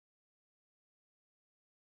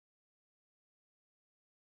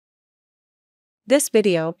This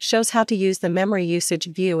video shows how to use the memory usage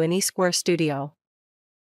view in eSquareStudio.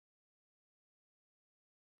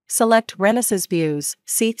 Select Renesas Views,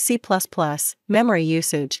 C++, Memory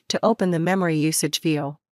Usage to open the Memory Usage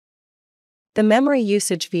View. The Memory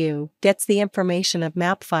Usage View gets the information of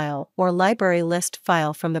map file or library list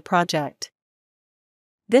file from the project.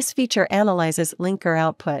 This feature analyzes linker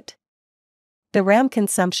output. The RAM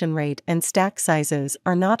consumption rate and stack sizes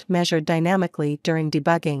are not measured dynamically during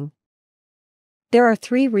debugging. There are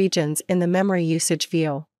three regions in the Memory Usage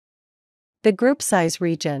View: the Group Size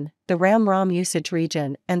region, the RAM-ROM usage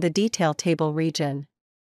region, and the Detail Table region.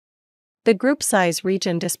 The Group Size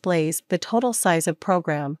region displays the total size of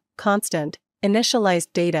program, constant, initialized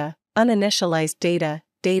data, uninitialized data,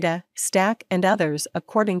 data, stack, and others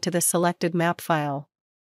according to the selected map file.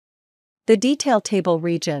 The Detail Table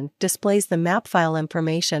region displays the map file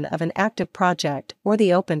information of an active project or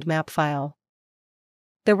the opened map file.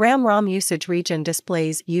 The RAM-ROM usage region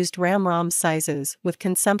displays used RAM-ROM sizes with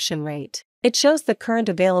consumption rate. It shows the current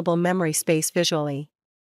available memory space visually.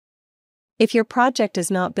 If your project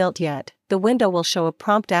is not built yet, the window will show a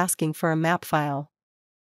prompt asking for a map file.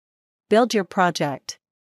 Build your project.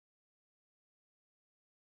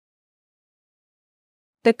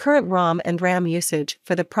 The current ROM and RAM usage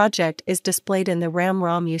for the project is displayed in the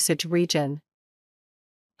RAM-ROM usage region.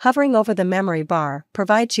 Hovering over the memory bar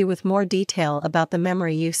provides you with more detail about the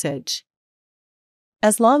memory usage.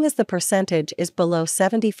 As long as the percentage is below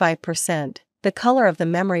 75%, the color of the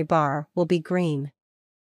memory bar will be green.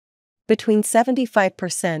 Between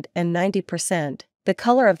 75% and 90%, the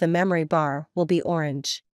color of the memory bar will be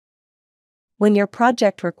orange. When your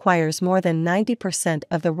project requires more than 90%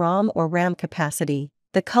 of the ROM or RAM capacity,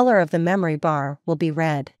 the color of the memory bar will be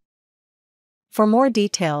red. For more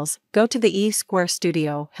details, go to the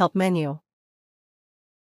eSquareStudio Help menu.